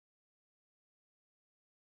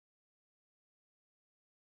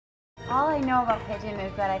All I know about pigeon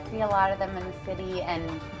is that I see a lot of them in the city, and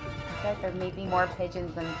I feel like there may be more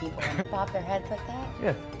pigeons than people. Bob their heads like that?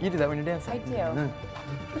 Yeah, you do that when you're dancing. I do.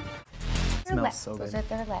 It smells so good. Those are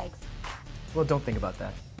their legs. Well, don't think about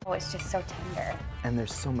that. Oh, it's just so tender. And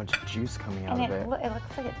there's so much juice coming out of it. It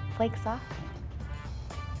looks like it flakes off.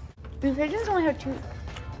 The pigeons only have two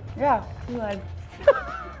legs.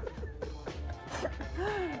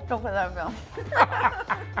 Don't put that in film.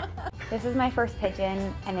 This is my first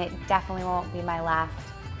pigeon, and it definitely won't be my last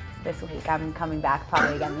this week. I'm coming back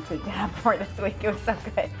probably again this week. For this week, it was so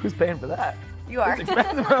good. Who's paying for that? You are. It's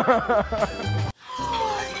expensive.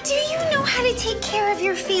 Do you know how to take care of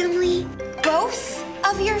your family? Both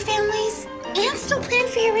of your families? And still plan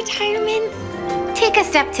for your retirement? Take a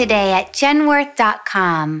step today at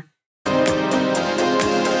jenworth.com.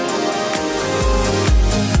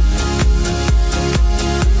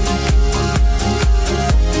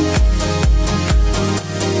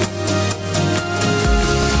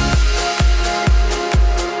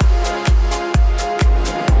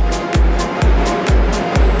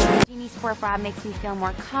 Sport bra makes me feel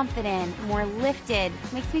more confident, more lifted,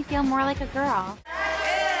 makes me feel more like a girl.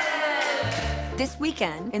 This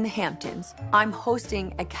weekend in the Hamptons, I'm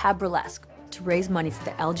hosting a cab burlesque to raise money for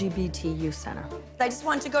the LGBT Youth Center. I just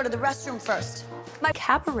wanted to go to the restroom first. My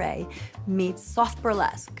cabaret meets soft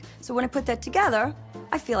burlesque. So when I put that together,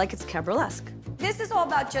 I feel like it's cab burlesque. This is all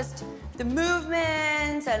about just the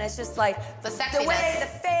movements, and it's just like the sexiness. The way,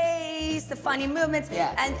 the face, the funny movements.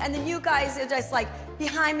 Yeah. And then you guys are just like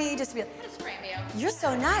behind me, just be like, Just frame you. you're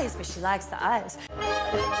so nice, but she likes the eyes.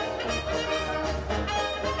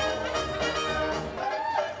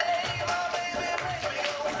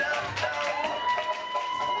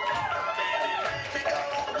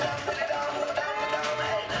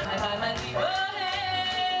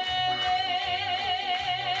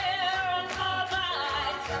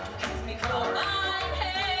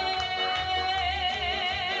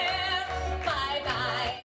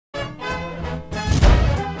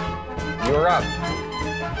 You're up.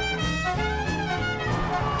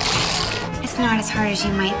 It's not as hard as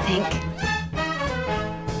you might think.